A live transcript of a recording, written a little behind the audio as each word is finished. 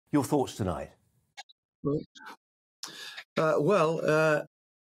Your thoughts tonight? I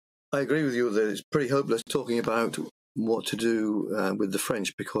agree with you that it's pretty hopeless talking about what to do with the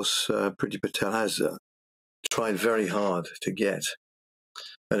French, because Priti Patel has tried very hard to get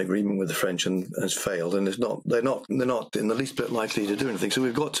an agreement with the French and has failed, and they're not in the least bit likely to do anything. So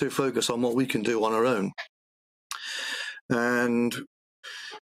we've got to focus on what we can do on our own. And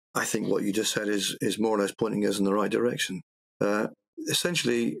I think what you just said is more or less pointing us in the right direction.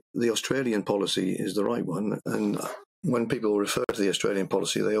 Essentially, the Australian policy is the right one, and when people refer to the Australian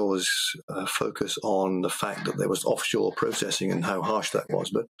policy, they always focus on the fact that there was offshore processing and how harsh that was.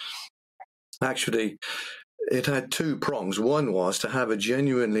 But actually, it had two prongs. One was to have a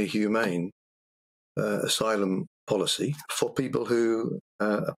genuinely humane asylum policy for people who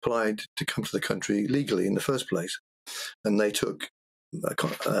applied to come to the country legally in the first place. And they took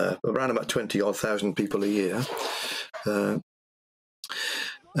around about 20,000 people a year.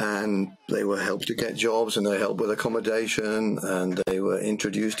 And they were helped to get jobs, and they helped with accommodation, and they were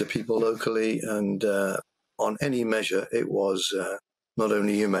introduced to people locally. And on any measure, it was not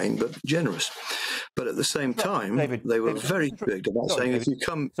only humane, but generous. But at the same time, they were very strict about saying, if you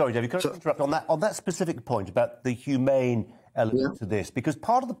come... Sorry, David, can I interrupt on that specific point about the humane element to this? Because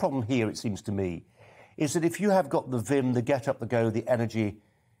part of the problem here, it seems to me, is that if you have got the vim, the get up, the go, the energy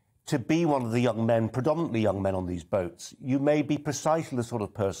to be one of the young men, predominantly young men on these boats, you may be precisely the sort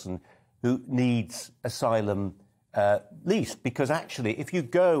of person who needs asylum least. Because actually, if you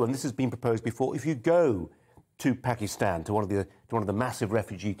go, and this has been proposed before, if you go to Pakistan, to one of the massive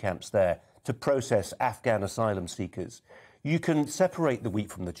refugee camps there, to process Afghan asylum seekers, you can separate the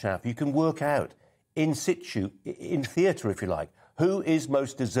wheat from the chaff. You can work out in situ, in theatre, if you like, who is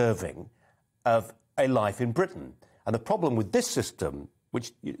most deserving of a life in Britain. And the problem with this system,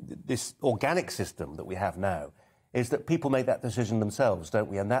 this organic system that we have now, is that people make that decision themselves, don't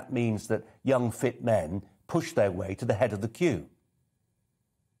we? And that means that young, fit men push their way to the head of the queue.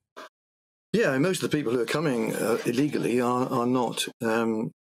 Yeah, most of the people who are coming illegally are not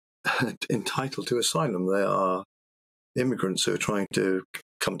entitled to asylum. They are immigrants who are trying to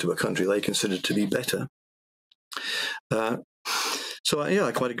come to a country they consider to be better. I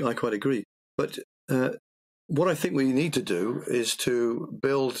quite agree. But what I think we need to do is to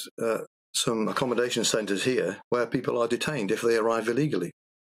build some accommodation centres here where people are detained if they arrive illegally.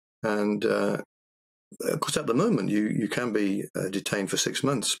 And of course, at the moment, you can be detained for 6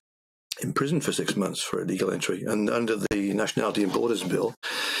 months, imprisoned for 6 months for illegal entry. And under the Nationality and Borders Bill,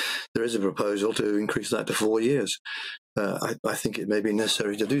 there is a proposal to increase that to 4 years. I think it may be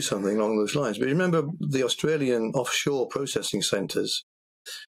necessary to do something along those lines. But remember, the Australian offshore processing centres,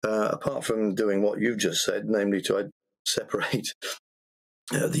 apart from doing what you've just said, namely to separate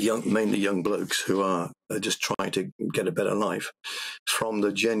mainly young blokes who are just trying to get a better life from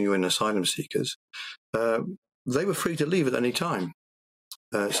the genuine asylum seekers, they were free to leave at any time.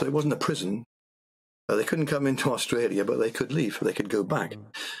 So it wasn't a prison. They couldn't come into Australia, but they could leave. They could go back.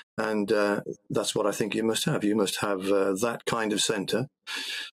 And that's what I think you must have. You must have that kind of centre.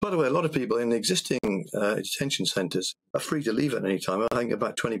 By the way, a lot of people in the existing detention centres are free to leave at any time. I think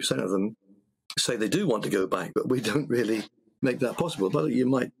about 20% of them say they do want to go back, but we don't really make that possible. But you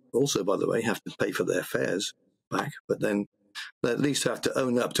might also, by the way, have to pay for their fares back, but then they at least have to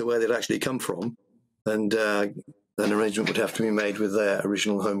own up to where they'd actually come from, and an arrangement would have to be made with their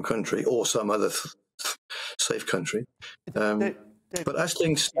original home country or some other safe country. But as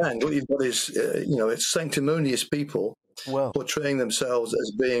things stand, what you've got is, it's sanctimonious people portraying themselves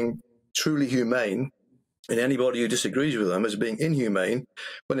as being truly humane, and anybody who disagrees with them as being inhumane,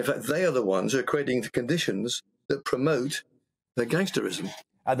 when in fact they are the ones who are creating the conditions that promote the gangsterism.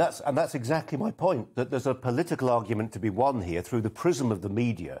 And that's exactly my point, that there's a political argument to be won here through the prism of the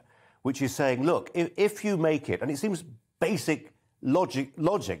media, which is saying, look, if you make it, and it seems basic logic,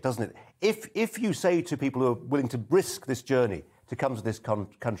 doesn't it? If you say to people who are willing to risk this journey to come to this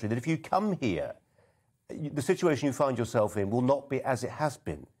country, that if you come here, the situation you find yourself in will not be as it has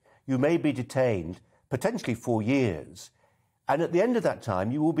been. You may be detained potentially 4 years, and at the end of that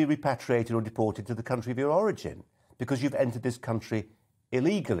time, you will be repatriated or deported to the country of your origin because you've entered this country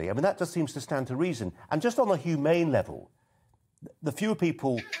illegally. I mean, that just seems to stand to reason. And just on a humane level, the fewer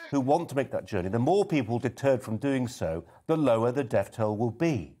people who want to make that journey, the more people deterred from doing so, the lower the death toll will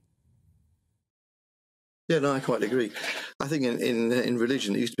be. Yeah, no, I quite agree. I think in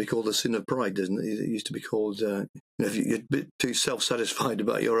religion, it used to be called the sin of pride, doesn't it? It used to be called, if you're a bit too self-satisfied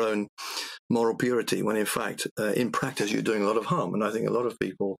about your own moral purity, when in fact, in practice, you're doing a lot of harm. And I think a lot of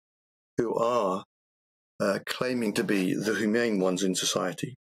people who are claiming to be the humane ones in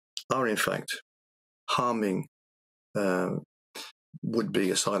society are in fact harming would-be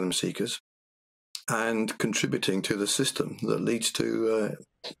asylum seekers and contributing to the system that leads to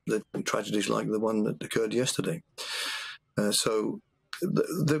the tragedies like the one that occurred yesterday. So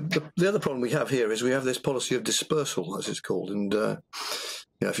the other problem we have here is we have this policy of dispersal, as it's called, and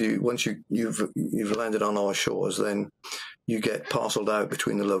once you've landed on our shores, then you get parcelled out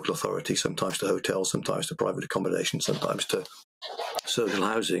between the local authority, sometimes to hotels, sometimes to private accommodation, sometimes to social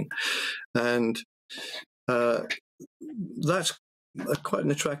housing, and that's quite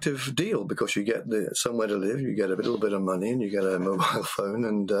an attractive deal because you get somewhere to live, you get a little bit of money, and you get a mobile phone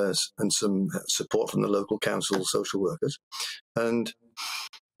and some support from the local council social workers. And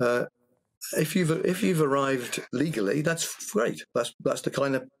if you've arrived legally, that's great. That's the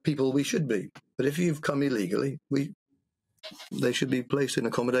kind of people we should be. But if you've come illegally, they should be placed in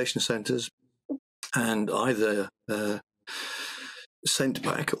accommodation centres and either sent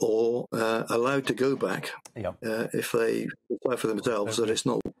back or allowed to go back if they apply for themselves. That it's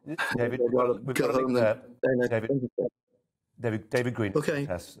not. David, David Green. Okay.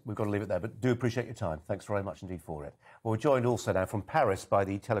 We've got to leave it there, but do appreciate your time. Thanks very much indeed for it. Well, we're joined also now from Paris by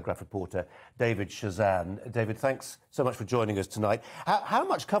the Telegraph reporter David Chazan. David, thanks so much for joining us tonight. How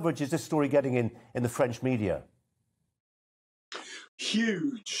much coverage is this story getting in the French media?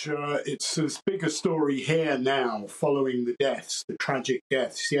 Huge. It's as big a story here now following the deaths, the tragic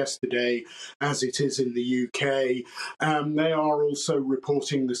deaths yesterday, as it is in the UK. They are also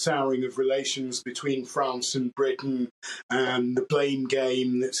reporting the souring of relations between France and Britain and the blame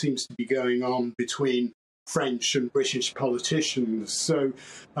game that seems to be going on between French and British politicians. So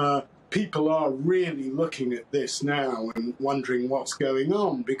people are really looking at this now and wondering what's going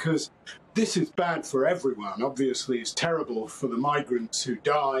on, because this is bad for everyone. Obviously, it's terrible for the migrants who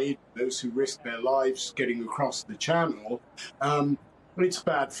died, those who risked their lives getting across the channel. But it's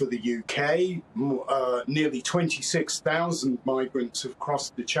bad for the UK. Nearly 26,000 migrants have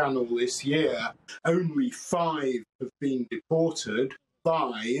crossed the channel this year. Only 5 have been deported.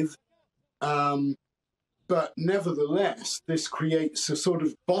 5. But nevertheless, this creates a sort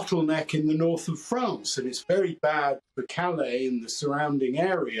of bottleneck in the north of France, and it's very bad for Calais and the surrounding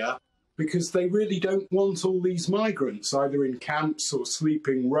area, because they really don't want all these migrants, either in camps or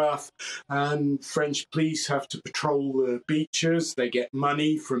sleeping rough. And French police have to patrol the beaches. They get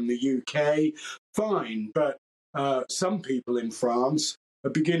money from the UK. Fine, but some people in France are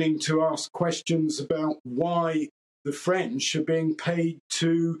beginning to ask questions about why the French are being paid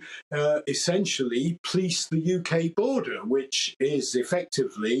to essentially police the UK border, which is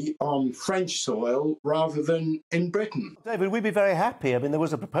effectively on French soil rather than in Britain. David, we'd be very happy. I mean, there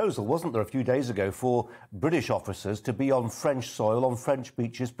was a proposal, wasn't there, a few days ago for British officers to be on French soil, on French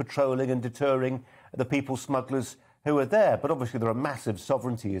beaches, patrolling and deterring the people smugglers who are there. But obviously there are massive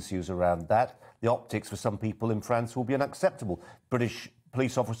sovereignty issues around that. The optics for some people in France will be unacceptable. British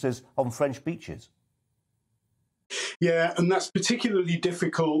police officers on French beaches. Yeah, and that's particularly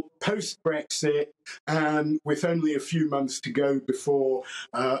difficult post-Brexit and with only a few months to go before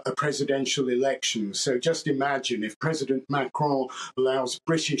a presidential election. So just imagine if President Macron allows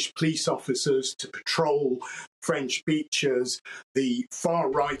British police officers to patrol French beaches, the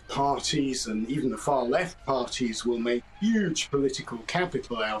far-right parties and even the far-left parties will make huge political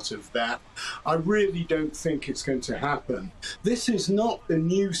capital out of that. I really don't think it's going to happen. This is not a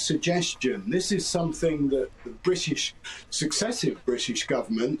new suggestion. This is something that the successive British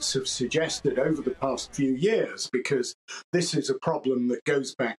governments have suggested over the past few years, because this is a problem that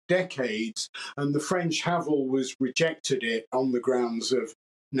goes back decades, and the French have always rejected it on the grounds of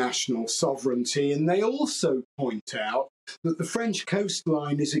national sovereignty. And they also point out that the French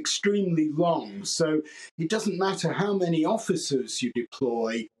coastline is extremely long, so it doesn't matter how many officers you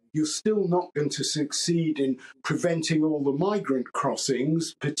deploy, you're still not going to succeed in preventing all the migrant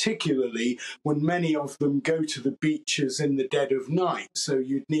crossings, particularly when many of them go to the beaches in the dead of night. So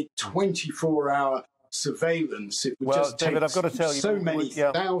you'd need 24-hour surveillance. It would just take I've got to tell you, so many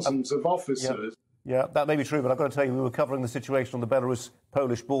thousands of officers. Yeah, that may be true, but I've got to tell you, we were covering the situation on the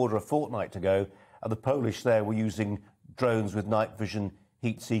Belarus-Polish border a fortnight ago, and the Polish there were using drones with night vision,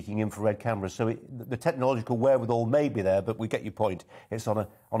 heat-seeking infrared cameras. So the technological wherewithal may be there, but we get your point. It's on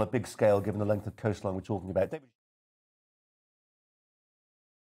a big scale, given the length of coastline we're talking about. David.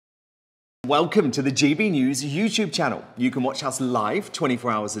 Welcome to the GB News YouTube channel. You can watch us live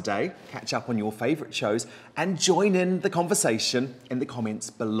 24 hours a day, catch up on your favourite shows, and join in the conversation in the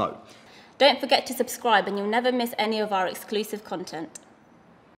comments below. Don't forget to subscribe and you'll never miss any of our exclusive content.